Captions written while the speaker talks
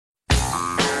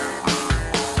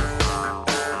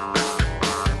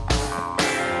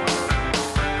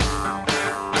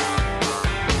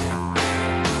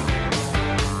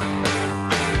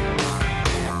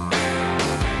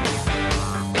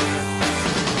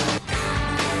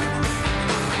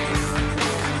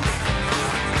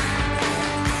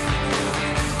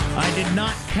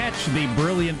catch the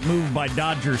brilliant move by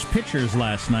Dodgers pitchers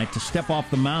last night to step off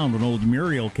the mound when old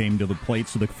Muriel came to the plate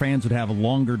so the fans would have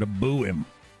longer to boo him.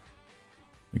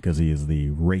 Because he is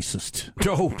the racist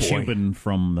Cuban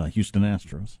from the Houston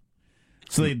Astros.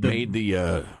 So they made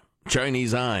the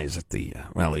Chinese eyes at the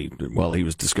while he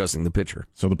was discussing the pitcher.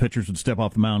 So the pitchers would step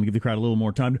off the mound and give the crowd a little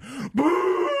more time to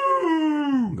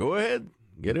boo! Go ahead,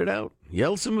 get it out.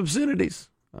 Yell some obscenities.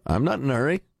 I'm not in a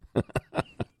hurry.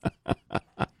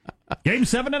 Game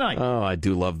 7 tonight. Oh, I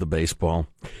do love the baseball.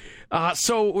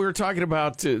 So we were talking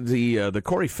about the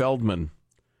Corey Feldman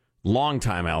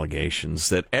longtime allegations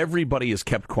that everybody has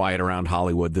kept quiet around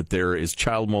Hollywood, that there is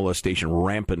child molestation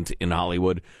rampant in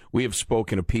Hollywood. We have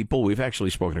spoken to people. We've actually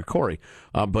spoken to Corey,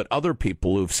 but other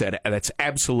people who've said that's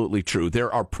absolutely true.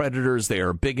 There are predators. They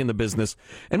are big in the business.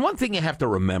 And one thing you have to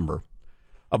remember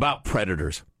about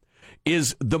predators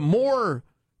is the more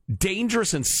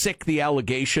dangerous and sick the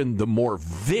allegation, the more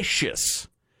vicious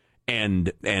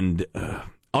and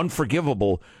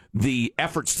unforgivable the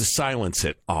efforts to silence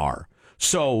it are.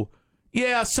 So,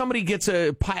 yeah, somebody gets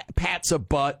pats a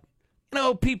butt. You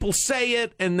know, people say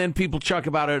it, and then people chuck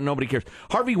about it, and nobody cares.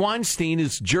 Harvey Weinstein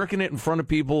is jerking it in front of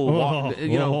people,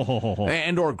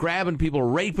 and or grabbing people, or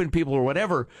raping people, or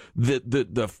whatever.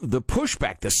 The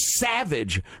pushback, the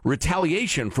savage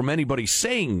retaliation from anybody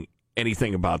saying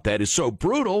anything about that is so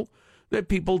brutal that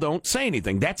people don't say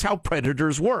anything. That's how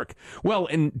predators work. Well,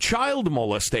 and child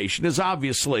molestation is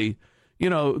obviously,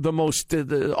 the most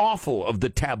awful of the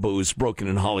taboos broken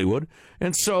in Hollywood.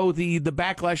 And so the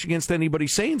backlash against anybody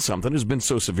saying something has been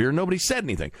so severe, nobody said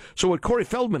anything. So what Corey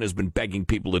Feldman has been begging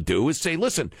people to do is say,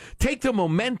 listen, take the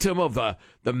momentum of the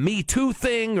Me Too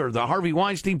thing or the Harvey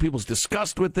Weinstein, people's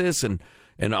disgust with this and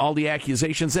all the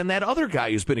accusations. And that other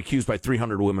guy who's been accused by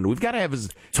 300 women, we've got to have his...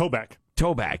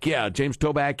 Toback, yeah, James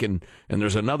Toback, and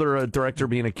there's another director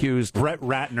being accused. Brett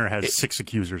Ratner has 6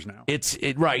 accusers now.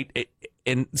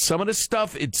 And some of this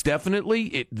stuff, it's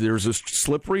definitely, there's a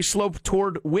slippery slope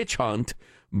toward witch hunt,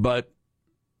 but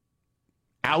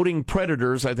outing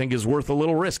predators, I think, is worth a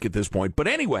little risk at this point. But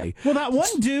anyway. Well, that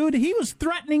one dude, he was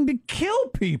threatening to kill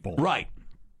people. Right,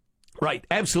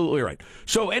 absolutely right.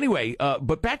 So anyway,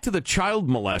 but back to the child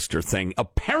molester thing.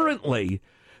 Apparently,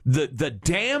 the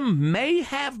dam may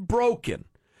have broken,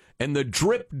 and the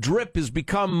drip has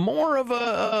become more of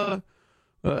a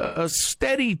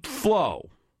steady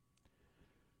flow.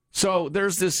 So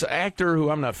there's this actor who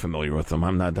I'm not familiar with him.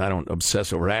 I don't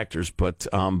obsess over actors, but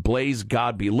Blaise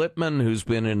Godby Lippman, who's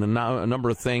been in a number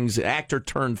of things, actor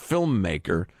turned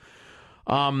filmmaker.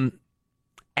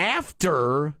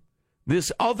 After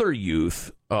this other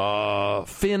youth,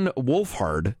 Finn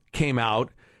Wolfhard, came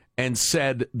out and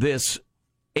said this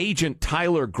agent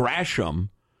Tyler Grasham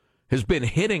has been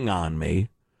hitting on me.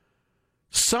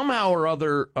 Somehow or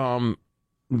other,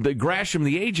 the Grasham,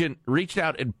 the agent, reached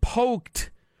out and poked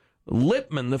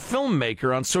Lippman, the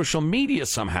filmmaker, on social media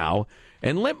somehow,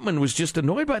 and Lippman was just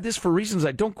annoyed by this for reasons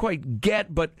I don't quite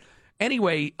get, but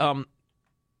anyway,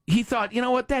 he thought, you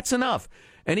know what, that's enough.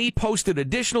 And he posted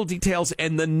additional details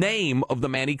and the name of the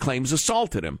man he claims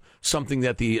assaulted him, something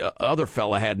that the other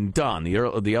fella hadn't done,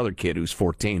 the other kid who's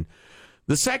 14.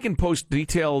 The second post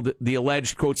detailed the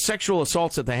alleged, quote, sexual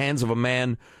assaults at the hands of a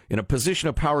man in a position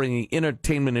of power in the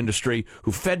entertainment industry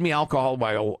who fed me alcohol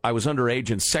while I was underage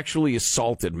and sexually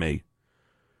assaulted me.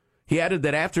 He added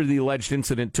that after the alleged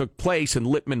incident took place and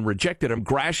Lippman rejected him,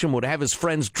 Grasham would have his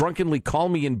friends drunkenly call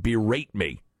me and berate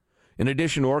me, in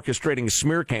addition to orchestrating a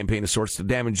smear campaign of sorts to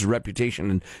damage his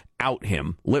reputation and out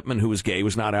him. Lippman, who was gay,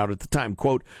 was not out at the time.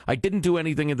 Quote, I didn't do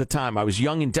anything at the time. I was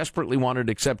young and desperately wanted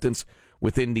acceptance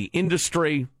within the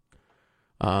industry.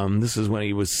 This is when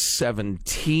he was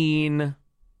 17.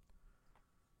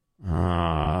 He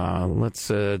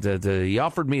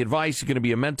offered me advice. He's going to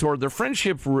be a mentor. Their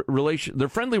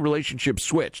friendly relationship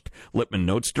switched, Lippman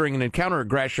notes, during an encounter at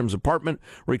Grasham's apartment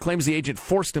where he claims the agent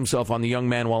forced himself on the young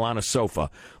man while on a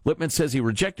sofa. Lippman says he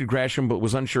rejected Grasham but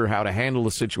was unsure how to handle the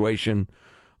situation,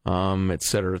 et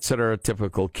cetera, et cetera.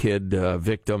 Typical kid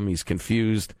victim. He's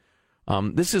confused.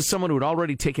 This is someone who had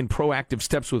already taken proactive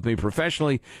steps with me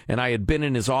professionally, and I had been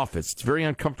in his office. It's a very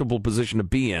uncomfortable position to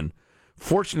be in.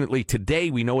 Fortunately, today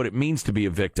we know what it means to be a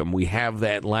victim. We have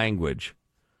that language.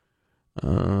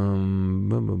 Then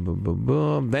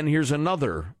here's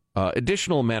another.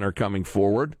 Additional men are coming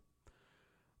forward.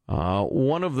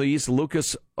 One of these,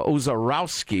 Lucas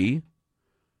Ozarowski,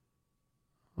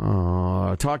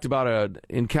 talked about an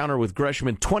encounter with Gresham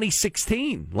in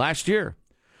 2016, last year.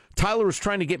 Tyler was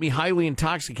trying to get me highly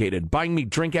intoxicated, buying me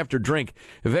drink after drink.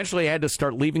 Eventually, I had to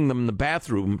start leaving them in the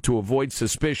bathroom to avoid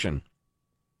suspicion.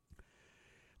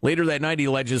 Later that night, he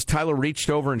alleges, Tyler reached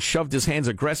over and shoved his hands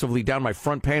aggressively down my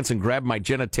front pants and grabbed my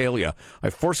genitalia. I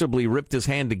forcibly ripped his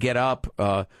hand to get up,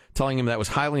 telling him that was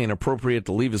highly inappropriate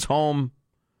to leave his home.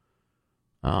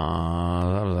 That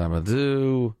was what I'm going to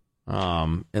do.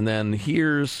 And then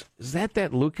is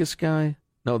that Lucas guy?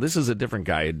 No, this is a different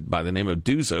guy by the name of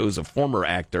Duzo, who's a former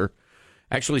actor.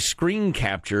 Actually screen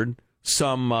captured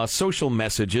some social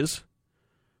messages,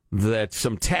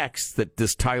 some texts that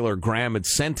this Tyler Graham had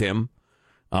sent him.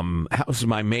 How's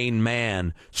my main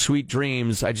man? Sweet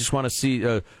dreams. I just want to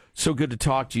see, so good to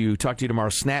talk to you. Talk to you tomorrow.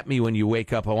 Snap me when you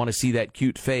wake up. I want to see that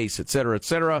cute face, etc.,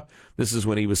 etc. This is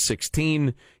when he was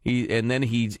 16.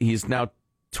 He's now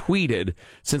tweeted,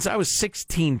 since I was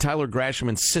 16, Tyler Gresham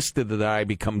insisted that I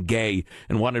become gay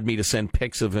and wanted me to send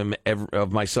pics of him,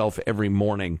 of myself every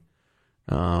morning.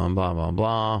 Blah, blah,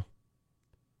 blah.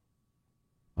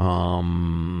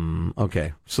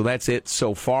 Okay, so that's it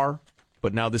so far.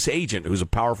 But now this agent, who's a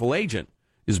powerful agent,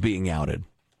 is being outed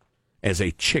as a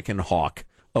chicken hawk,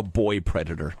 a boy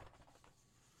predator.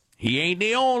 He ain't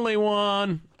the only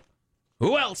one.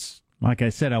 Who else? Like I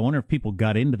said, I wonder if people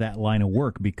got into that line of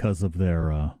work because of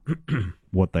their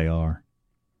what they are.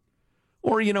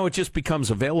 Or, it just becomes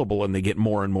available and they get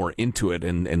more and more into it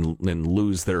and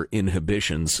lose their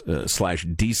inhibitions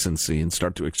 / decency and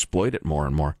start to exploit it more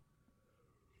and more.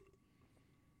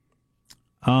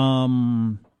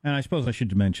 And I suppose I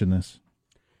should mention this.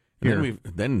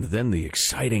 Then the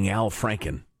exciting Al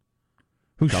Franken.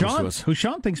 Who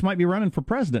Sean thinks might be running for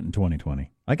president in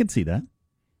 2020. I could see that.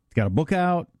 He's got a book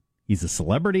out. He's a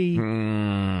celebrity.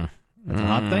 That's a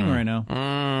hot thing right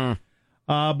now.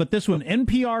 But this one,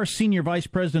 NPR Senior Vice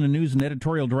President of News and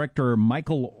Editorial Director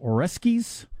Michael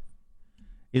Oreskes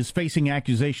is facing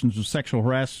accusations of sexual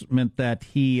harassment that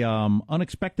he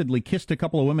unexpectedly kissed a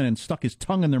couple of women and stuck his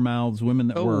tongue in their mouths, women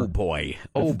that were... Oh, boy.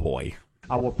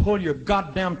 I will pull your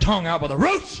goddamn tongue out by the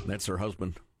roots! That's her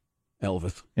husband,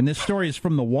 Elvis. And this story is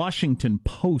from the Washington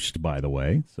Post, by the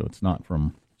way, so it's not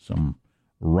from some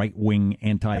right-wing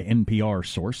anti-NPR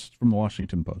source. It's from the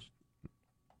Washington Post.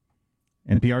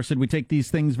 NPR said, we take these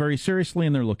things very seriously,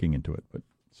 and they're looking into it.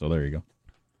 So there you go.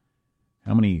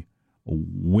 How many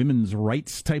women's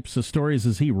rights types of stories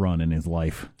has he run in his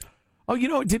life?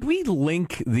 Oh, did we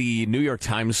link the New York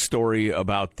Times story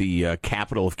about the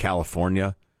capital of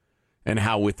California and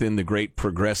how within the great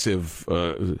progressive,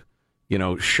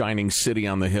 shining city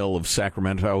on the hill of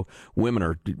Sacramento, women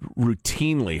are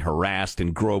routinely harassed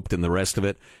and groped and the rest of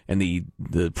it, and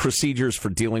the procedures for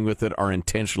dealing with it are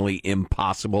intentionally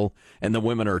impossible, and the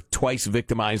women are twice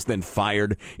victimized, then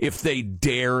fired if they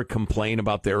dare complain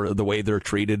about the way they're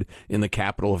treated in the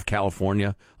capital of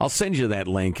California? I'll send you that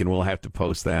link, and we'll have to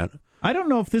post that. I don't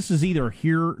know if this is either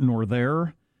here nor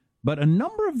there, but a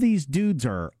number of these dudes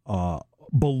are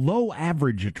below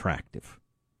average attractive.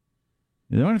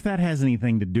 I wonder if that has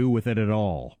anything to do with it at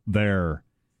all. They're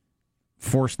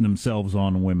forcing themselves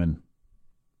on women.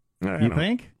 You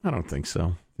think? I don't think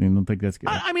so. You don't think that's good?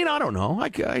 I don't know.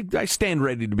 I stand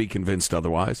ready to be convinced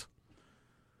otherwise.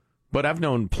 But I've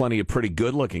known plenty of pretty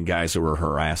good-looking guys who were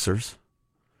harassers.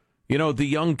 The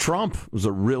young Trump was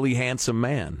a really handsome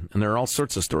man, and there are all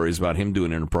sorts of stories about him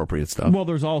doing inappropriate stuff. Well,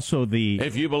 there's also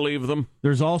if you believe them.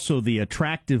 There's also the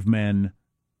attractive men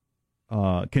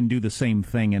can do the same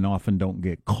thing and often don't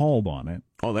get called on it.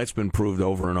 Oh, that's been proved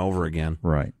over and over again.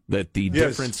 Right. That the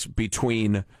difference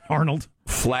between Arnold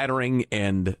flattering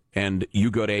and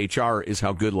you go to HR is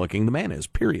how good looking the man is,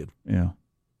 period. Yeah.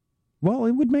 Well,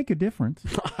 it would make a difference.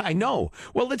 I know.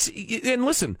 Well,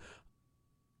 listen.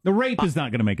 The rape is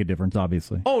not going to make a difference,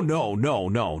 obviously. Oh,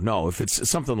 no. If it's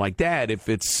something like that, if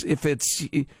it's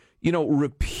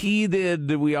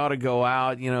repeated, we ought to go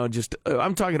out,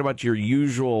 I'm talking about your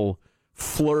usual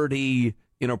flirty,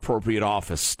 inappropriate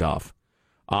office stuff.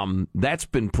 That's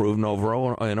been proven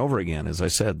over and over again, as I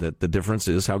said, that the difference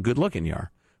is how good looking you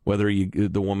are, whether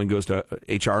the woman goes to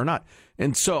HR or not.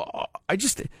 And so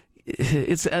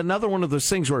it's another one of those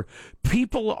things where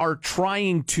people are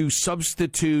trying to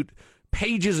substitute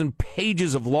pages and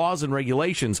pages of laws and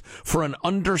regulations for an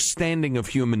understanding of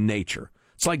human nature.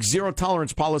 It's like zero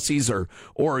tolerance policies,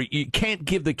 or you can't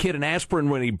give the kid an aspirin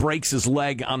when he breaks his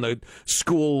leg on the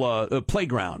school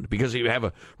playground because you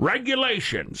have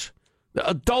regulations.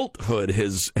 Adulthood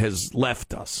has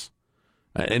left us,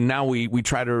 and now we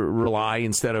try to rely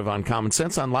instead of on common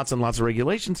sense on lots and lots of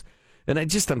regulations. And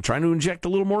I'm trying to inject a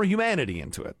little more humanity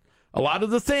into it. A lot of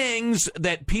the things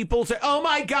that people say, oh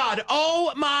my God,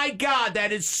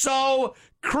 that is so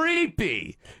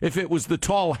creepy. If it was the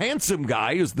tall, handsome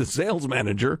guy who's the sales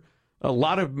manager, a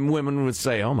lot of women would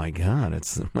say, oh my God,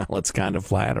 it's kind of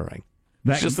flattering.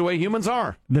 It's just the way humans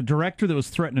are. The director that was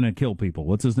threatening to kill people,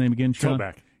 what's his name again, Sean?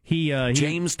 Toback. He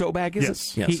James Toback, is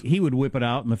yes. it? Yes. He would whip it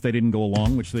out, and if they didn't go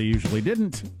along, which they usually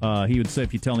didn't, he would say,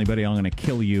 if you tell anybody I'm going to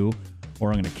kill you, or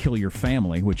I'm going to kill your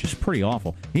family, which is pretty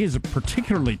awful. He is a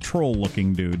particularly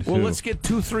troll-looking dude, too. Well, let's get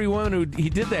 231 who he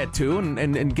did that to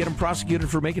and get him prosecuted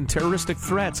for making terroristic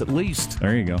threats, at least.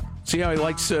 There you go. See how he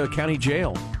likes county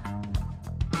jail.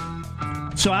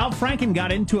 So Al Franken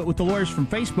got into it with the lawyers from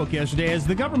Facebook yesterday as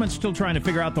the government's still trying to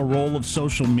figure out the role of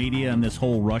social media in this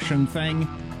whole Russian thing.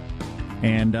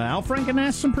 And Al Franken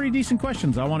asked some pretty decent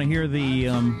questions. I want to hear the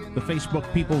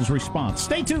Facebook people's response.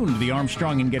 Stay tuned to the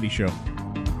Armstrong and Getty Show.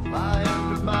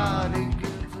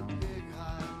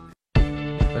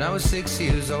 When I was 6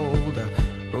 years old, I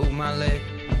broke my leg.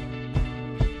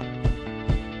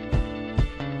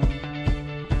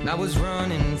 And I was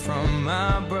running from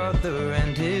my brother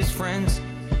and his friends,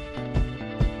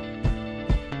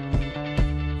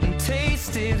 and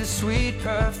tasted the sweet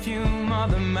perfume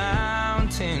of the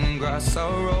mountain grass I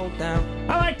rolled down.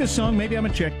 I like this song. Maybe I'm a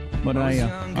chick, but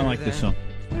I like this song.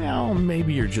 Well,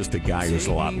 maybe you're just a guy who's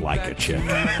a lot like a chick.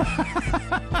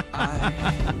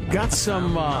 Got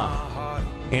some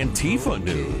Antifa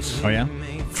news. Oh, yeah?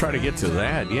 Try to get to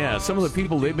that. Yeah, some of the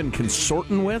people they've been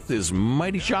consorting with is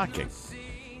mighty shocking.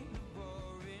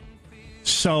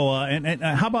 So, and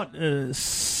how about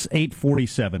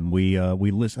 8:47?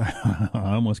 We listen.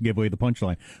 I almost gave away the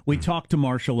punchline. We talked to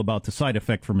Marshall about the side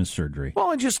effect from his surgery.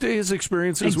 Well, and just his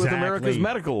experiences with America's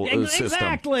medical system.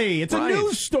 Exactly. It's right. A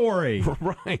news story.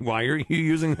 Right. Why are you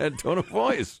using that tone of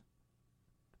voice?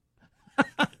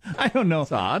 I don't know.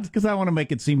 It's odd. Because I want to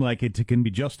make it seem like it can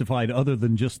be justified other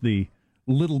than just the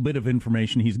little bit of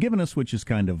information he's given us, which is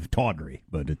kind of tawdry.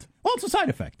 But it's a side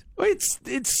effect.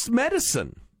 It's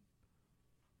medicine.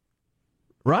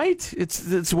 Right?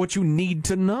 It's what you need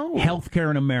to know. Healthcare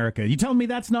in America. You telling me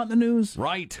that's not in the news?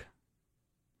 Right.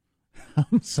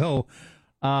 So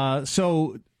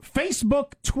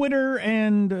Facebook, Twitter,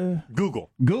 and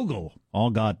Google all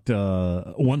got,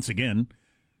 once again,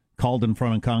 called in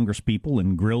front of Congress people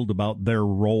and grilled about their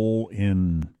role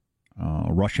in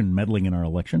Russian meddling in our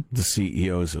election. The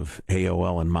CEOs of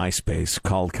AOL and MySpace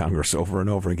called Congress over and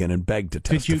over again and begged to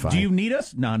testify. Do you need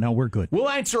us? No, we're good. We'll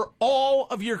answer all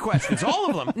of your questions, all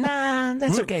of them. Nah,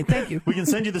 that's okay. Thank you. We can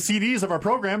send you the CDs of our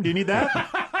program. Do you need that?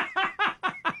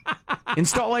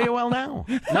 Install AOL now.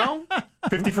 No?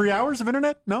 50 free hours of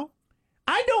internet? No?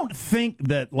 I don't think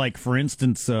that, like, for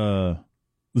instance,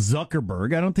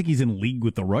 Zuckerberg, I don't think he's in league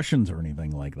with the Russians or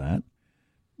anything like that.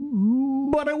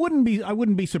 But I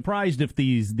wouldn't be surprised if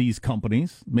these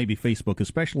companies, maybe Facebook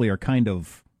especially, are kind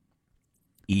of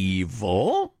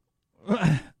evil.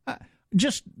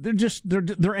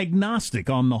 They're agnostic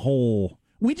on the whole.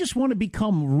 We just want to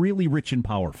become really rich and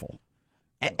powerful.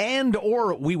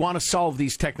 Or we want to solve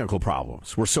these technical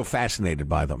problems. We're so fascinated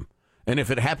by them. And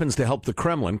if it happens to help the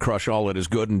Kremlin crush all that is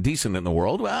good and decent in the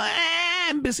world, well,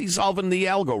 I'm busy solving the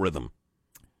algorithm.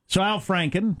 So Al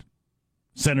Franken,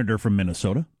 senator from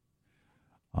Minnesota,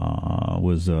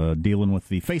 was dealing with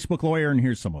the Facebook lawyer, and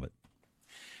here's some of it.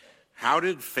 How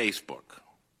did Facebook,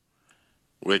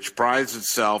 which prides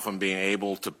itself on being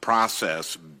able to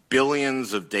process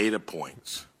billions of data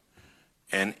points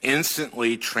and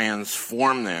instantly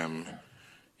transform them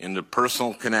into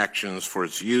personal connections for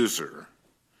its user,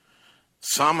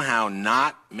 somehow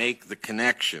not make the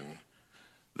connection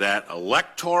that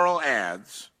electoral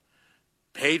ads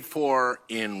paid for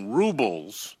in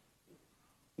rubles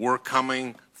were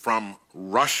coming from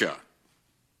Russia?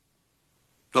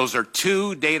 Those are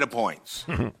two data points.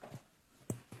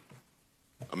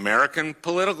 American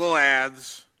political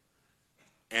ads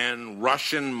and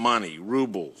Russian money,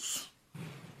 rubles.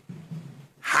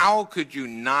 How could you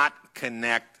not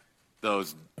connect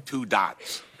those two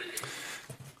dots?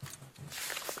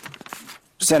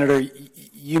 Senator,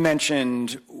 you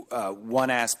mentioned one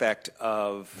aspect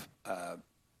of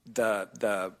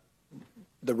the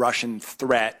Russian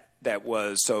threat that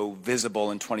was so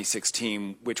visible in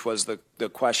 2016, which was the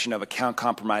question of account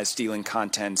compromise, stealing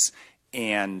contents,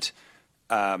 and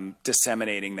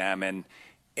disseminating them.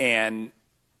 And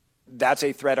that's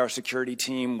a threat our security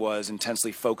team was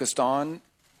intensely focused on,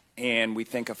 and we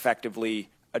think effectively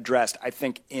addressed. I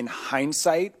think in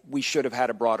hindsight, we should have had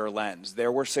a broader lens.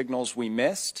 There were signals we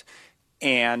missed,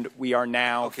 and we are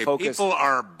now focused. People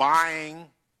are buying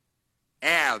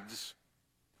ads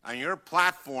on your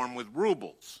platform with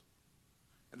rubles.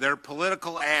 They're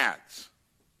political ads.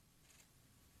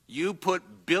 You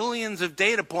put billions of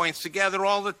data points together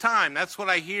all the time. That's what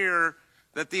I hear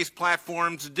that these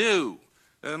platforms do.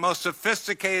 They're the most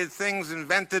sophisticated things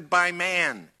invented by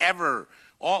man ever.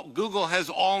 Google has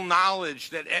all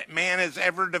knowledge that man has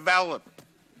ever developed.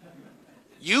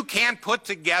 You can't put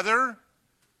together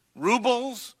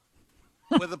rubles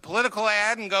with a political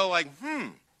ad and go like,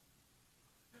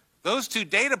 those two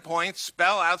data points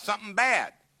spell out something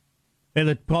bad. And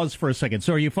then pause for a second.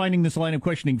 So are you finding this line of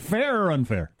questioning fair or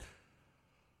unfair?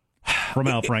 From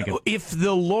Al Franken. If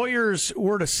the lawyers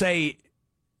were to say,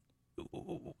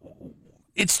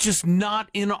 it's just not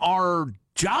in our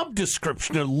job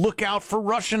description to look out for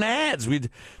Russian ads. This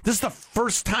is the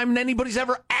first time anybody's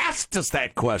ever asked us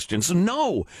that question. So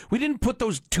no, we didn't put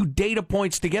those two data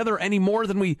points together any more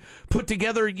than we put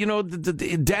together,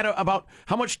 the data about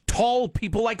how much tall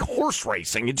people like horse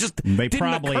racing. It just they didn't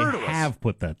probably occur to us. have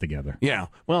put that together. Yeah.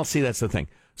 Well, see, that's the thing.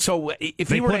 So if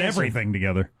they he were put to answer, everything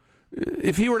together.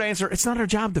 If he were to answer, it's not our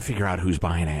job to figure out who's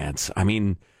buying ads. I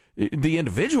mean, the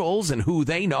individuals and who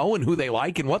they know and who they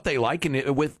like and what they like, and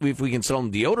if we can sell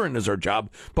them deodorant is our job.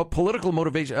 But political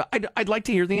motivation, I'd like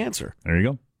to hear the answer. There you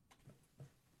go.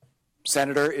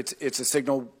 Senator, it's a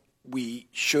signal we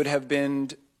should have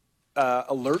been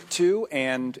alert to,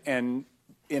 and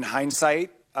in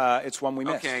hindsight, it's one we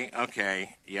missed.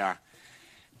 Okay, yeah.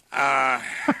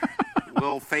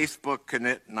 Will Facebook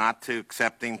commit not to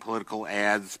accepting political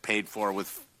ads paid for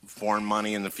with foreign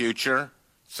money in the future,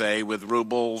 say with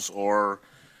rubles or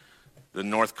the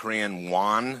North Korean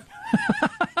won?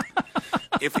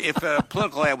 If a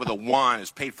political ad with a won is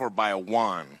paid for by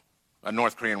a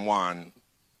North Korean won,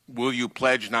 will you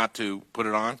pledge not to put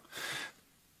it on?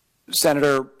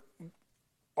 Senator,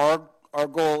 our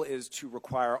goal is to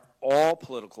require all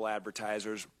political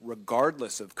advertisers,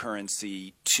 regardless of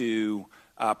currency, to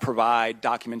provide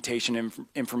documentation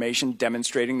information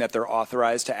demonstrating that they're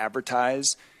authorized to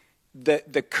advertise.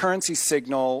 The currency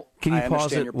signal. Can you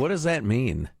pause it? What does that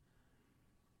mean?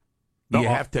 You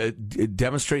have to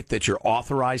demonstrate that you're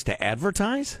authorized to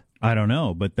advertise? I don't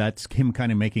know, but that's him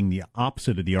kind of making the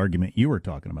opposite of the argument you were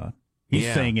talking about.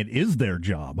 He's saying it is their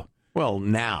job. Well,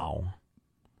 now.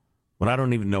 But I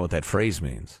don't even know what that phrase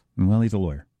means. Well, he's a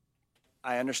lawyer.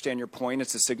 I understand your point.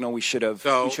 It's a signal we should have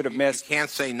missed. You can't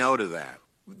say no to that.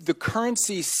 The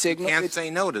currency signal. You can't say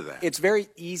no to that. It's very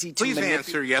easy to Please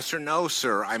answer yes or no,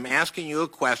 sir. I'm asking you a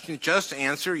question. Just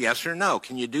answer yes or no.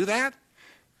 Can you do that?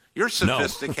 You're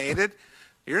sophisticated. No.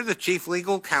 You're the chief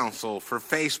legal counsel for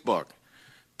Facebook.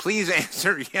 Please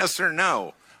answer yes or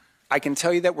no. I can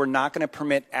tell you that we're not going to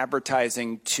permit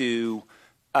advertising to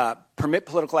permit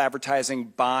political advertising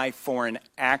by foreign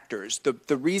actors.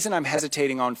 The reason I'm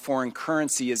hesitating on foreign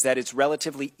currency is that it's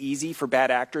relatively easy for bad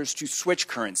actors to switch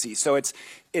currency. So it's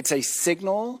a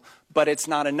signal, but it's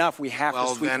not enough. We have to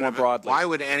sweep more broadly. Why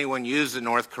would anyone use the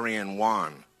North Korean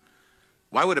won?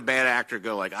 Why would a bad actor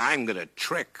go like, I'm going to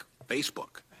trick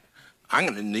Facebook? I'm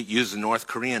going to use the North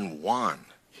Korean won.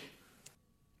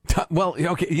 Well,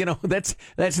 okay, that's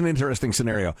an interesting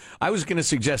scenario. I was going to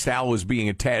suggest Al was being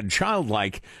a tad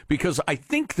childlike because I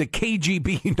think the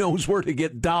KGB knows where to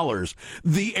get dollars.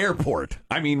 The airport.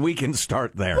 I mean, we can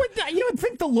start there. You would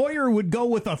think the lawyer would go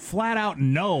with a flat-out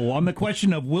no on the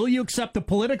question of, will you accept a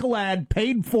political ad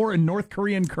paid for in North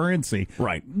Korean currency?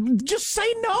 Right. Just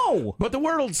say no. But the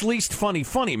world's least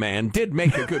funny man did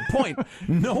make a good point.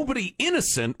 Nobody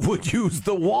innocent would use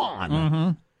the won.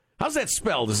 Mm-hmm. How's that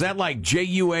spelled? Is that like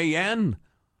J-U-A-N?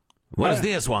 What is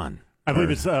this one? I believe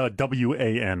it's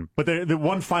W-A-N. But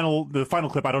the final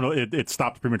clip, I don't know, it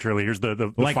stopped prematurely. Here's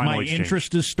the like final my exchange.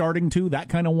 Interest is starting to, that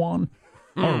kind of one?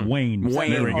 Or Wayne.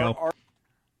 There we go.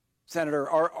 Senator,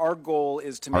 our goal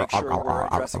is to make sure we're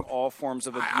addressing all forms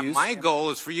of abuse. My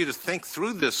goal is for you to think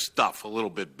through this stuff a little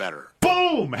bit better.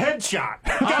 Boom! Headshot!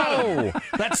 Oh,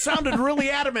 that sounded really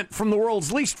adamant from the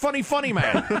world's least funny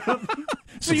man.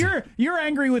 So you're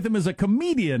angry with him as a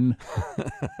comedian,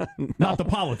 not the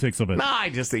politics of it. No, I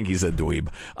just think he's a dweeb.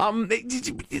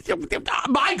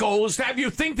 My goal is to have you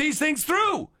think these things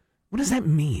through. What does that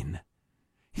mean?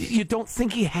 You don't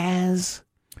think he has?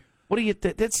 What do you?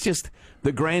 That's just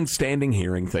the grandstanding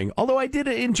hearing thing. Although I did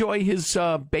enjoy his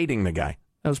baiting the guy.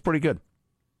 That was pretty good.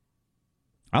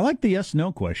 I like the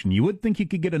yes/no question. You would think you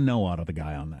could get a no out of the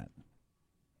guy on that.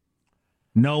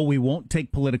 No, we won't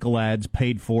take political ads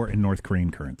paid for in North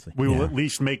Korean currency. We will at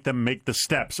least make them make the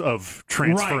steps of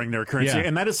transferring their currency. Yeah.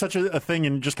 And that is such a thing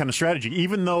in just kind of strategy.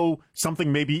 Even though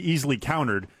something may be easily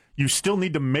countered, you still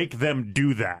need to make them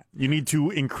do that. You need to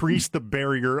increase the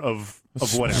barrier of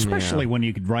whatever. Especially when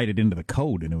you could write it into the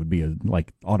code and it would be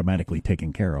automatically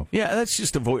taken care of. Yeah, that's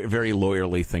just a very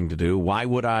lawyerly thing to do. Why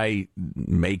would I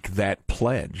make that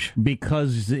pledge?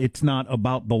 Because it's not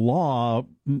about the law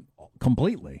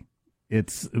completely.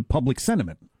 It's public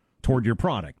sentiment toward your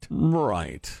product.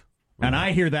 Right. And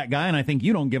I hear that guy, and I think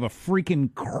you don't give a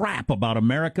freaking crap about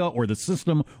America or the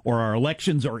system or our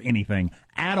elections or anything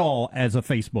at all as a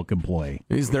Facebook employee.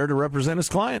 He's there to represent his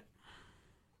client.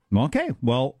 Okay,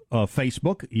 well,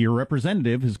 Facebook, your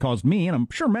representative, has caused me, and I'm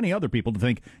sure many other people, to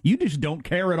think you just don't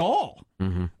care at all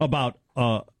about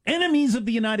enemies of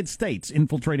the United States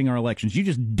infiltrating our elections. You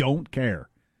just don't care.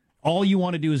 All you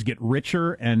want to do is get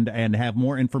richer and have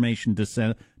more information to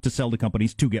sell to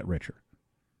companies to get richer.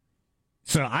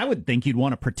 So I would think you'd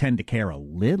want to pretend to care a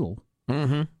little.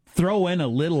 Mm-hmm. Throw in a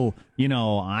little,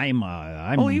 I'm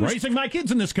raising my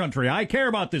kids in this country. I care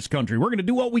about this country. We're going to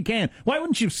do what we can. Why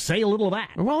wouldn't you say a little of that?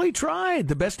 Well, he tried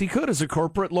the best he could as a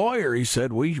corporate lawyer. He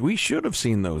said, we should have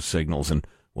seen those signals, and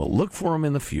we'll look for them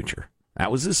in the future. That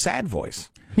was his sad voice.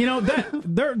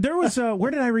 There was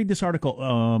where did I read this article?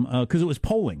 Because it was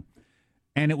polling,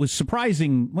 and it was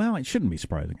surprising. Well, it shouldn't be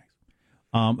surprising.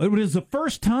 It was the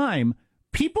first time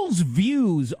people's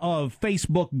views of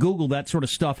Facebook, Google, that sort of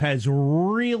stuff has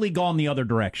really gone the other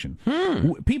direction.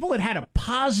 People had a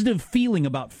positive feeling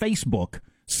about Facebook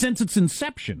since its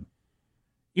inception.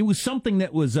 It was something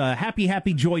that was happy,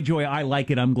 happy, joy, joy. I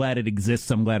like it. I'm glad it exists.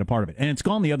 I'm glad a part of it. And it's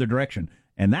gone the other direction.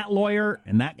 And that lawyer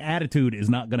and that attitude is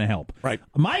not going to help. Right.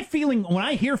 My feeling when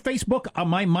I hear Facebook,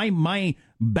 my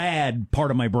bad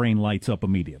part of my brain lights up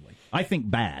immediately. I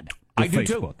think bad. I do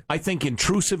Facebook. too. I think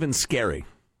intrusive and scary.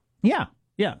 Yeah.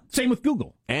 Yeah, same with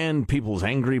Google. And people's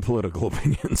angry political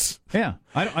opinions. Yeah,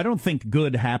 I don't think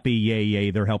good, happy,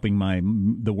 yay, they're helping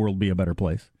the world be a better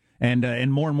place.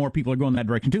 And more people are going that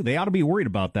direction, too. They ought to be worried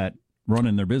about that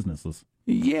running their businesses.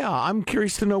 Yeah, I'm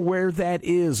curious to know where that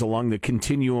is along the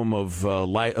continuum of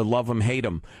love them, hate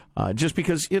them. Just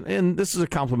because, and this is a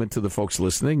compliment to the folks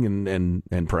listening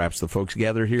and perhaps the folks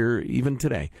gathered here even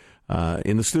today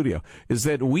in the studio, is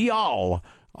that we all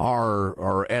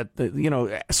are at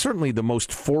certainly the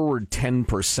most forward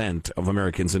 10% of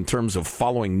Americans in terms of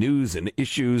following news and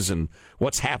issues and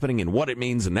what's happening and what it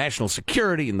means and national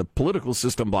security and the political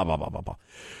system, blah, blah, blah, blah,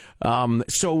 blah.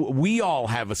 So we all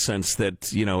have a sense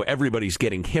that, everybody's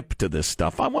getting hip to this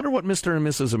stuff. I wonder what Mr. and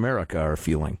Mrs. America are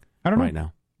feeling right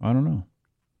now. I don't know.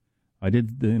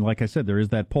 Like I said, there is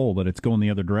that poll, but it's going the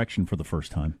other direction for the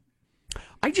first time.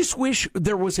 I just wish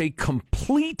there was a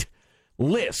complete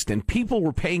list, and people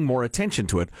were paying more attention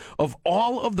to it, of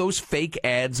all of those fake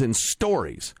ads and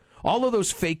stories, all of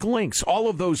those fake links, all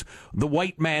of those the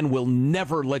white man will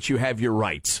never let you have your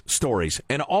rights stories,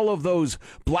 and all of those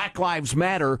Black Lives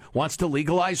Matter wants to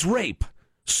legalize rape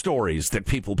stories that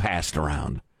people passed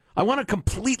around. I want a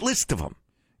complete list of them.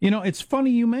 It's funny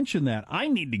you mention that. I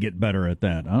need to get better at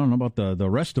that. I don't know about the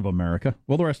rest of America.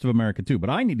 Well, the rest of America, too,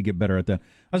 but I need to get better at that.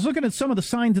 I was looking at some of the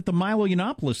signs at the Milo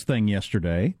Yiannopoulos thing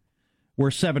yesterday, where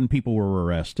 7 people were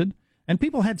arrested, and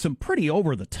people had some pretty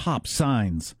over-the-top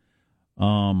signs.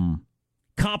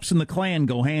 Cops and the Klan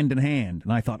go hand in hand.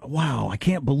 And I thought, wow, I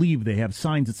can't believe they have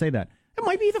signs that say that. It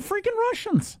might be the freaking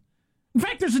Russians. In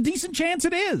fact, there's a decent chance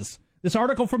it is. This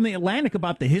article from The Atlantic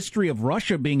about the history of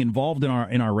Russia being involved in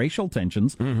our racial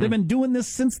tensions, they've been doing this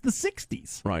since the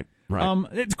 60s. Right.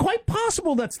 It's quite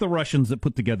possible that's the Russians that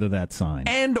put together that sign.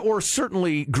 And or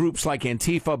certainly groups like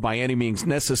Antifa, by any means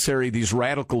necessary, these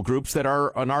radical groups that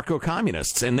are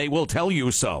anarcho-communists, and they will tell you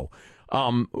so,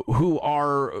 who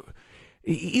are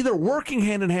either working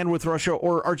hand-in-hand with Russia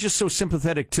or are just so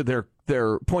sympathetic to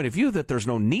their point of view that there's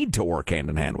no need to work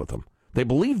hand-in-hand with them. They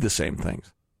believe the same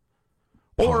things.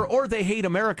 Or they hate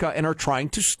America and are trying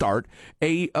to start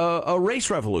a race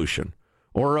revolution.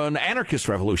 Or an anarchist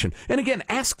revolution. And again,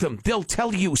 ask them. They'll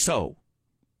tell you so.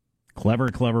 Clever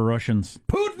Russians.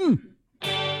 Putin!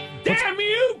 Damn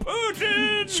you,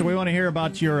 Putin! So we want to hear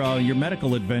about your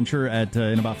medical adventure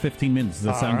in about 15 minutes. Does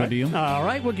that sound good to you? All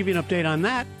right, we'll give you an update on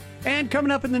that. And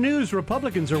coming up in the news,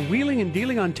 Republicans are wheeling and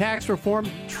dealing on tax reform,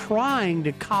 trying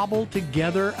to cobble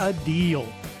together a deal.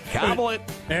 Cobble it.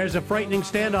 There's a frightening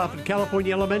standoff at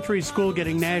California Elementary School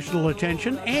getting national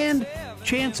attention, and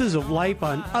chances of life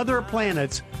on other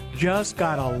planets just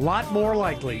got a lot more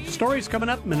likely. Stories coming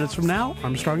up minutes from now.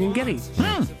 Armstrong and Getty.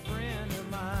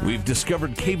 We've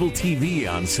discovered cable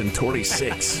TV on Centauri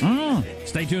 6.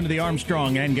 Stay tuned to the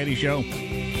Armstrong and Getty Show.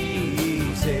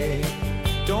 Easy.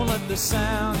 Don't let the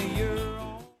sound of your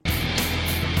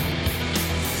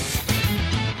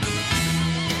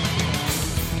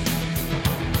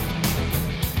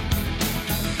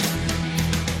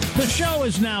The show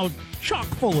is now chock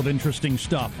full of interesting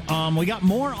stuff. We got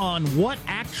more on what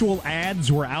actual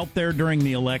ads were out there during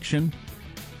the election.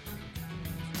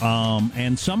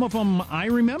 And some of them I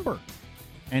remember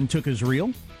and took as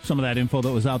real, some of that info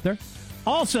that was out there.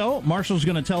 Also, Marshall's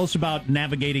going to tell us about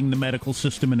navigating the medical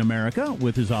system in America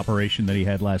with his operation that he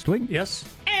had last week. Yes.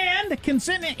 And And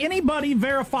can anybody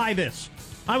verify this?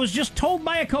 I was just told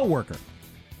by a coworker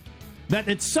that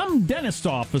at some dentist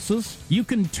offices, you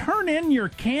can turn in your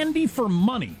candy for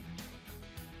money.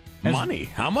 Money?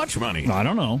 How much money? I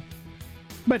don't know.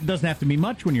 But it doesn't have to be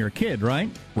much when you're a kid, right?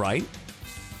 Right.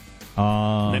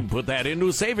 Then put that into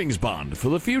a savings bond for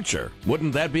the future.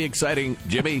 Wouldn't that be exciting,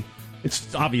 Jimmy?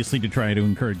 It's obviously to try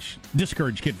to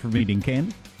discourage kids from eating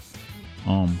candy.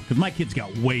 Because my kids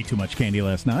got way too much candy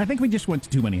last night. I think we just went to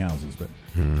too many houses. But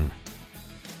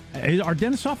are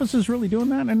dentist offices really doing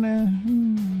that?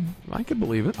 And I could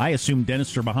believe it. I assume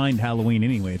dentists are behind Halloween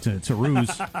anyway. It's a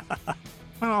ruse.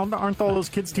 Well, aren't all those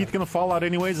kids' teeth going to fall out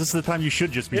anyways? This is the time you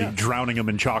should just be drowning them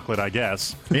in chocolate, I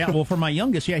guess. Yeah, well, for my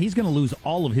youngest, he's going to lose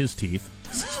all of his teeth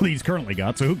that he's currently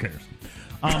got, so who cares?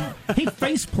 He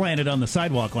face planted on the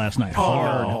sidewalk last night.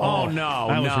 Hard. Oh no,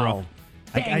 that was no. rough.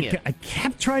 I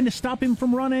kept trying to stop him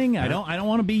from running. I don't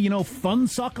want to be, fun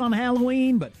suck on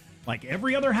Halloween, but like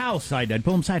every other house, I'd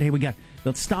pull him aside. Hey,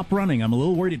 let's stop running. I'm a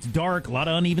little worried. It's dark, a lot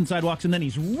of uneven sidewalks, and then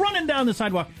he's running down the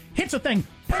sidewalk, hits a thing,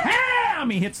 bam!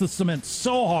 He hits the cement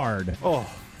so hard. Oh,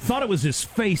 thought it was his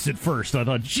face at first. I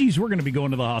thought, geez, we're going to be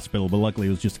going to the hospital, but luckily it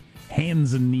was just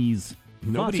hands and knees.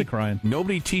 Lots of crying.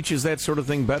 Nobody teaches that sort of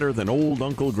thing better than old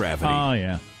Uncle Gravity. Oh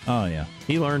yeah.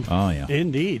 He learned. Oh yeah.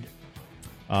 Indeed.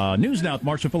 News now with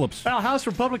Marshall Phillips. Well, House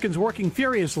Republicans working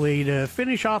furiously to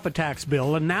finish off a tax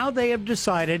bill, and now they have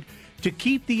decided to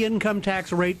keep the income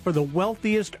tax rate for the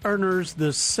wealthiest earners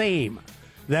the same.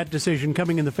 That decision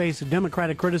coming in the face of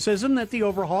Democratic criticism that the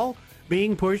overhaul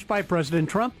being pushed by President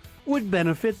Trump would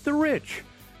benefit the rich.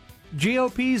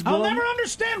 GOP's I'll never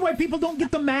understand why people don't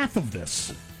get the math of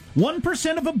this.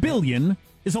 1% of $1 billion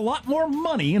is a lot more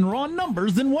money in raw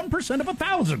numbers than 1% of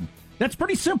 1,000. That's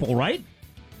pretty simple, right?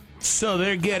 So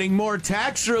they're getting more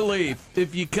tax relief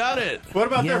if you cut it. What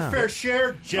about their fair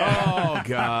share, Jeff? Oh,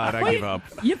 God, I give up.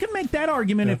 You can make that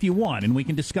argument if you want, and we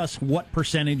can discuss what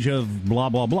percentage of blah,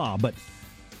 blah, blah. But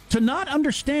to not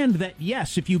understand that,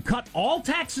 yes, if you cut all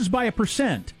taxes by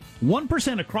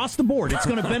 1% across the board, it's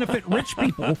going to benefit rich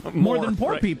people more than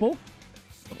poor people.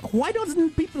 Why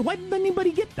doesn't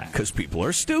anybody get that? Because people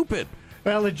are stupid.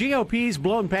 Well, the GOP's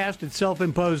blown past its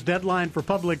self-imposed deadline for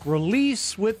public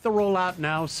release, with the rollout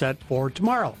now set for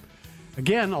tomorrow.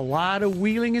 Again, a lot of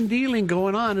wheeling and dealing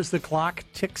going on as the clock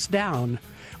ticks down.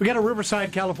 We got a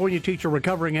Riverside, California teacher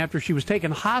recovering after she was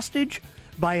taken hostage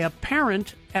by a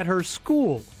parent at her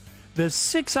school. The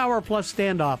 6-hour-plus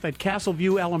standoff at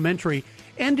Castleview Elementary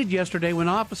ended yesterday when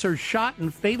officers shot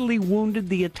and fatally wounded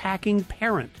the attacking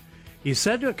parent. He's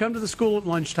said to have come to the school at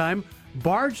lunchtime,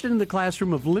 barged into the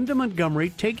classroom of Linda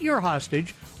Montgomery, taking her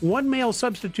hostage. One male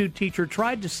substitute teacher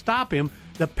tried to stop him,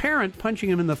 the parent punching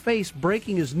him in the face,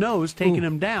 breaking his nose, taking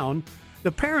him down.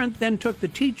 The parent then took the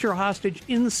teacher hostage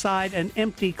inside an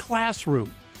empty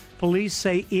classroom. Police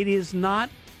say it is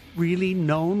not really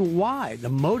known why. The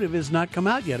motive has not come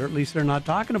out yet, or at least they're not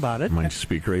talking about it. Might just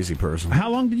be a crazy person. How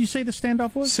long did you say the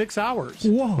standoff was? 6 hours.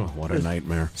 Whoa. What a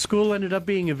nightmare. School ended up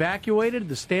being evacuated.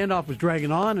 The standoff was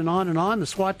dragging on and on and on. The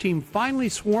SWAT team finally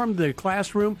swarmed the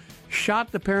classroom,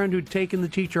 shot the parent who'd taken the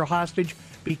teacher hostage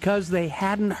because they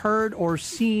hadn't heard or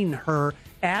seen her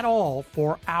at all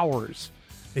for hours.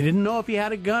 They didn't know if he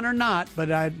had a gun or not, but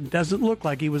it doesn't look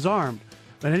like he was armed.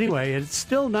 But anyway, it's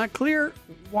still not clear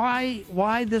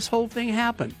why this whole thing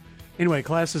happened. Anyway,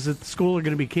 classes at the school are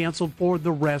going to be canceled for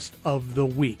the rest of the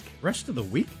week. Rest of the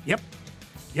week? Yep.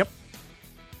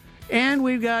 And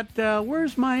we've got,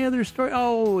 where's my other story?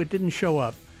 Oh, it didn't show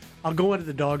up. I'll go into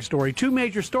the dog story. Two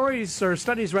major studies show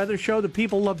that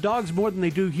people love dogs more than they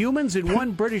do humans. In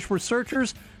one, British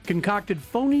researchers concocted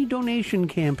phony donation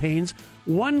campaigns,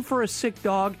 one for a sick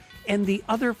dog and the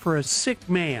other for a sick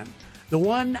man. The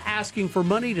one asking for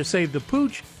money to save the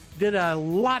pooch did a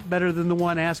lot better than the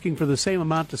one asking for the same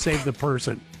amount to save the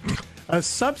person. A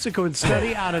subsequent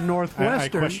study out of Northwestern... I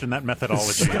question that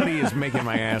methodology. Study is making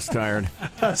my ass tired.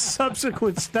 A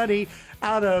subsequent study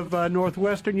out of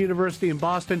Northwestern University in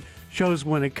Boston shows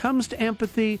when it comes to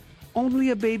empathy, only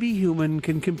a baby human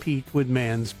can compete with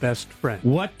man's best friend.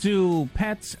 What do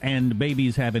pets and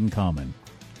babies have in common?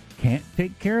 Can't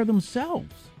take care of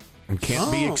themselves. And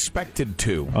can't be expected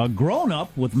to. A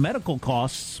grown-up with medical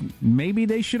costs, maybe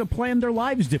they should have planned their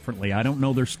lives differently. I don't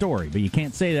know their story, but you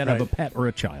can't say that of a pet or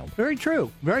a child. Very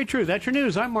true. Very true. That's your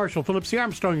news. I'm Marshall Phillips, the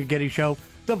Armstrong and Getty Show,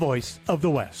 the voice of the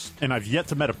West. And I've yet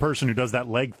to meet a person who does that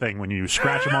leg thing when you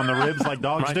scratch them on the ribs like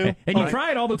dogs do. And you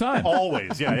try it all the time.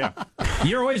 Always, yeah.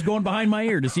 You're always going behind my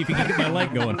ear to see if you can get my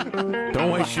leg going.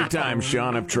 Don't waste your time,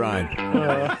 Sean. I've tried.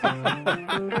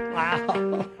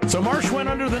 So Marsh went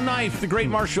under the knife. The great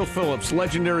Marshall Phillips,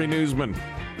 legendary newsman.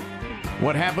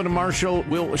 What happened to Marshall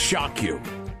will shock you.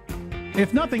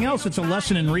 If nothing else, it's a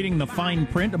lesson in reading the fine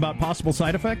print about possible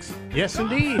side effects. Yes,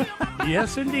 indeed.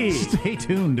 Yes, indeed. Stay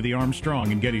tuned to the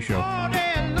Armstrong and Getty Show.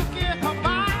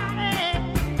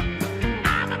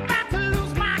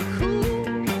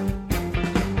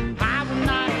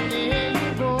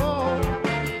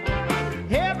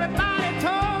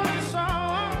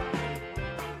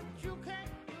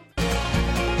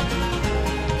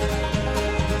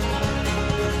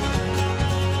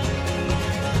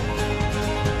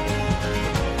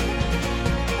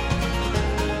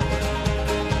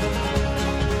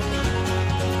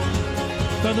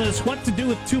 So this what to do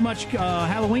with too much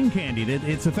Halloween candy,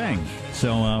 it's a thing.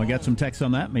 So we got some text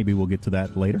on that. Maybe we'll get to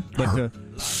that later. But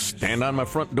stand on my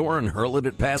front door and hurl it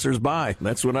at passersby.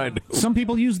 That's what I do. Some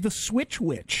people use the Switch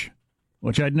Witch,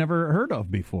 which I'd never heard of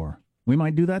before. We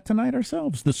might do that tonight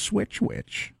ourselves, the Switch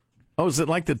Witch. Oh, is it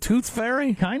like the Tooth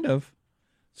Fairy? Kind of.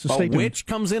 So a witch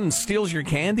comes in and steals your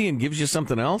candy and gives you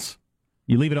something else?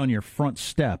 You leave it on your front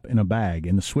step in a bag,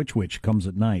 and the Switch Witch comes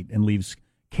at night and leaves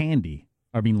candy.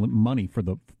 Money for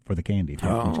the candy.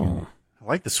 Oh, I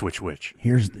like the Switch Witch.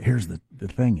 Here's the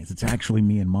thing is, it's actually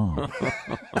me and Mom.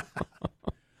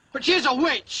 But she's a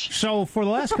witch. So for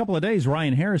the last couple of days,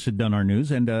 Ryan Harris had done our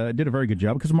news and did a very good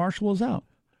job because Marshall was out.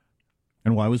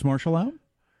 And why was Marshall out?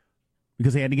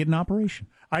 Because he had to get an operation.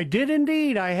 I did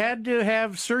indeed. I had to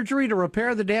have surgery to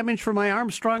repair the damage from my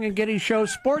Armstrong and Getty Show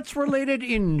sports-related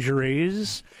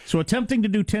injuries. So attempting to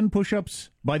do 10 push-ups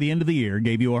by the end of the year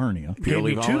gave you a hernia.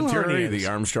 Purely Gave me 2 voluntary, hernias. the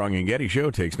Armstrong and Getty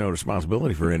Show takes no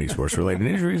responsibility for any sports-related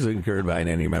injuries incurred by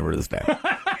any member of the staff.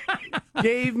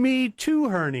 Gave me 2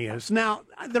 hernias. Now,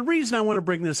 the reason I want to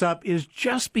bring this up is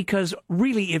just because,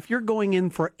 really, if you're going in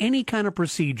for any kind of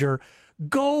procedure,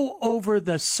 go over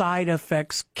the side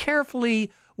effects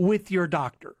carefully with your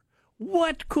doctor.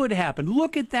 What could happen?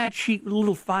 Look at that sheet,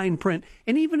 little fine print,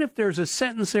 and even if there's a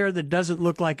sentence there that doesn't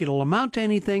look like it'll amount to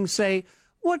anything, say,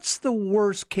 what's the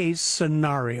worst case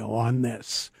scenario on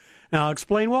this? Now, I'll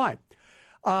explain why.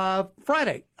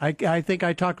 Friday, I think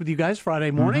I talked with you guys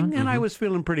Friday morning, and I was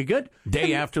feeling pretty good.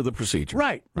 Day after the procedure.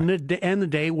 Right. And the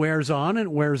day wears on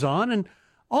and wears on, and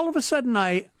all of a sudden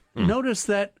I notice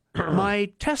that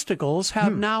my testicles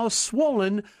have now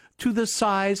swollen to the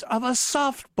size of a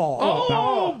softball.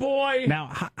 Oh, boy.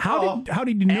 Now, how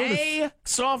did you notice? A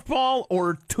softball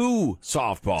or 2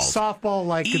 softballs? Softball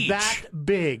like Each. that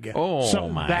big. Oh,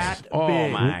 my. That oh,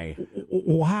 big. my.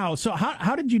 Wow. So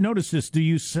how did you notice this? Do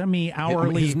you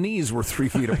semi-hourly? His knees were 3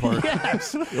 feet apart.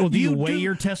 Yes. Well, do you weigh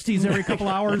your testes every couple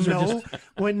hours? Or No.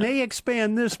 When they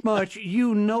expand this much,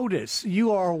 you notice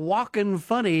you are walking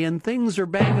funny and things are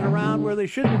banging around where they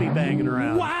shouldn't be banging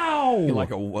around. Wow.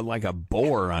 Like a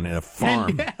boar on a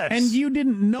farm. And you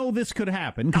didn't know this could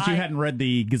happen because you hadn't read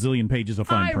the gazillion pages of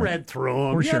fine I print. read through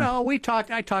them. For sure.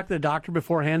 I talked to the doctor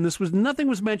beforehand. Nothing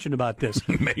was mentioned about this.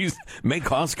 may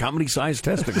cause comedy-sized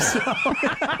testicles.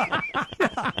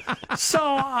 So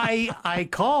I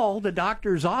called the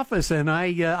doctor's office and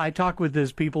I talk with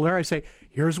these people there. I say,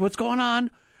 here's what's going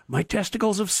on. My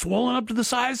testicles have swollen up to the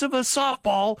size of a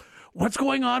softball. What's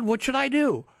going on? What should I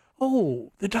do?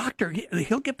 Oh, the doctor,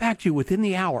 he'll get back to you within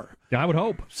the hour. I would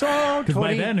hope. So Because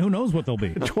by then, who knows what they'll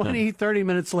be. 20, 30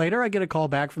 minutes later, I get a call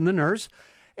back from the nurse.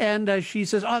 And she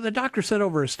says, the doctor sent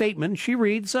over a statement. She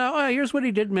reads, here's what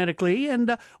he did medically.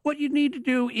 And what you need to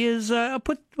do is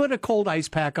put a cold ice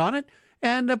pack on it.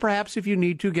 And perhaps if you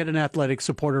need to, get an athletic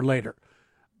supporter later.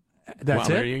 That's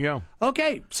it. There you go.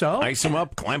 Okay, so Ice them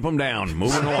up, clamp them down,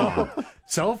 moving along.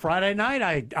 So Friday night,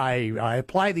 I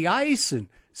apply the ice. And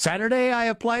Saturday, I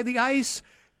apply the ice.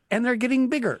 And they're getting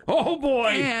bigger. Oh, boy.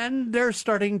 And they're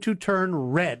starting to turn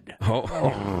red.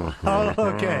 Oh.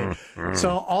 Okay.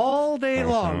 So all day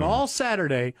long, all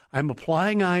Saturday, I'm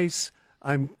applying ice.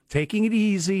 I'm taking it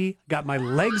easy. Got my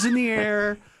legs in the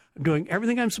air. I'm doing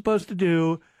everything I'm supposed to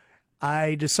do.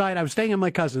 I decide I was staying at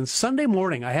my cousin's. Sunday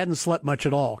morning, I hadn't slept much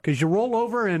at all because you roll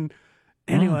over and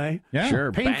anyway. Yeah.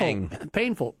 Sure, Painful. bang.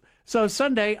 Painful. So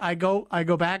Sunday, I go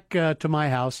back to my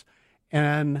house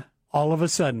and all of a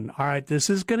sudden, all right, this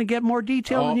is going to get more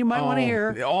detailed than you might want to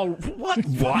hear. What?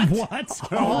 Now's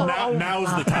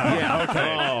the time. Yeah,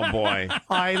 okay. Oh, boy.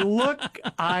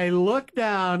 I look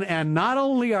down, and not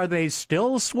only are they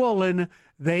still swollen,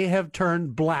 they have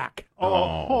turned black.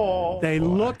 Oh, They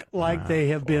look like they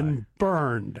have been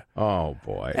burned. Oh,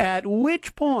 boy. At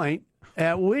which point,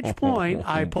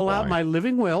 I pull out my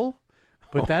living will,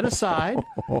 put that aside,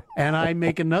 and I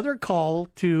make another call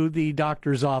to the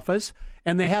doctor's office,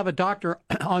 and they have a doctor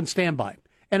on standby.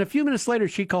 And a few minutes later,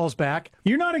 she calls back.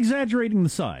 You're not exaggerating the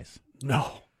size.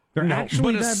 No. They're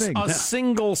actually that big. A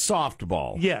single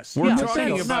softball. Yes. We're Yeah, talking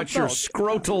single, about not your both.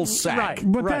 scrotal sack.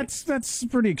 Right. But that's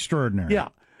pretty extraordinary. Yeah.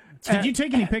 Did you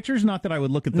take any pictures? Not that I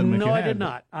would look at them. No, if you I had, did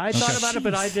not. I thought about it,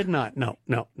 but I did not. No.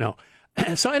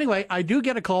 So anyway, I do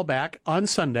get a call back on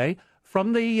Sunday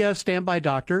from the standby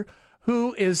doctor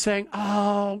who is saying,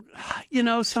 "Oh, you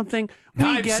know something?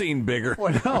 I've seen bigger."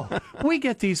 Well, no, we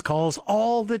get these calls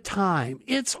all the time.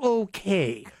 It's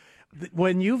okay.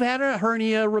 When you've had a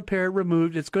hernia repaired,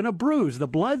 removed, it's going to bruise. The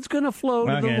blood's going to flow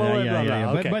to the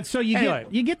lower. Okay. But so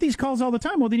you get these calls all the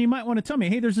time. Well, then you might want to tell me,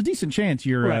 hey, there's a decent chance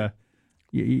you're, right.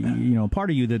 you know, part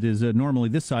of you that is normally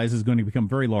this size is going to become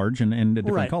very large and a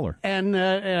different color.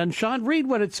 And Sean, read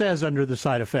what it says under the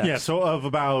side effects. Yeah, so of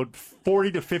about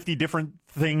 40 to 50 different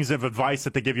things of advice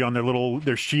that they give you on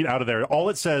their sheet out of there, all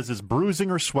it says is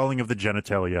bruising or swelling of the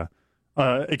genitalia,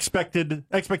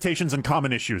 expectations and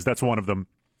common issues. That's one of them.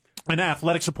 An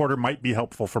athletic supporter might be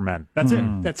helpful for men. That's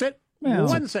it. That's it. Well,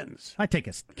 one sentence. I take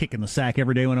a kick in the sack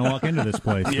every day when I walk into this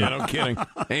place. Yeah, no kidding.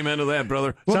 Amen to that,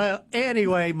 brother. So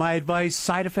anyway, my advice,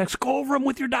 side effects, go over them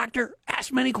with your doctor.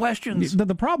 Ask many questions.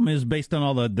 The problem is, based on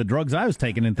all the drugs I was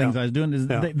taking and things I was doing, is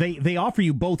they offer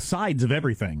you both sides of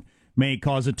everything. May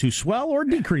cause it to swell or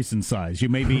decrease in size. You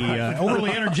may be overly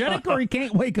energetic or you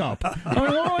can't wake up. I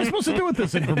mean, what am I supposed to do with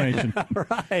this information?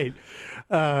 Right.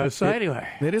 So anyway.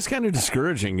 It is kind of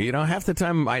discouraging. You know, half the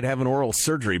time I'd have an oral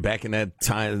surgery back in that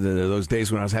time, those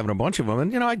days when I was having a bunch of them.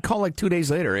 And, you know, I'd call like 2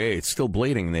 days later, hey, it's still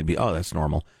bleeding. And they'd be, oh, that's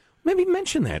normal. Maybe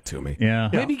mention that to me. Yeah.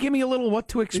 Maybe give me a little what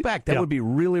to expect. That would be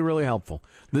really, really helpful.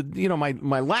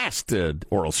 My last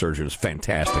oral surgery was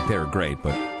fantastic. They were great,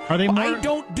 but are they more... I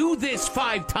don't do this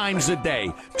 5 times a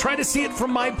day. Try to see it from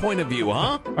my point of view,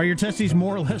 huh? Are your testes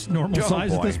more or less normal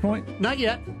size at this point? Not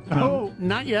yet. Oh,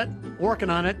 not yet. Working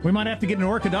on it. We might have to get an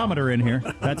orchidometer in here.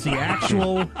 That's the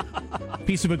actual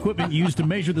piece of equipment used to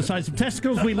measure the size of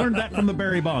testicles. We learned that from the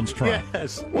Barry Bonds trial.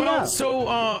 Yes. Well, so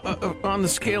on the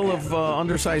scale of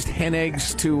undersized hen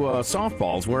eggs to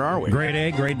softballs, where are we? Grade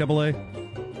A, grade double A?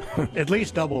 At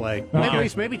least double A. At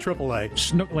least maybe triple A.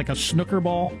 Like a snooker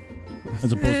ball?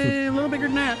 As opposed to... A little bigger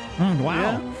than that.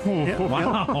 Wow. Yeah.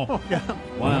 Wow. Yeah.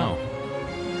 Wow.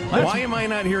 Why am I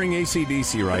not hearing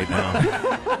AC/DC right now?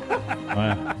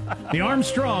 The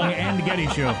Armstrong and Getty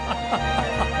Show.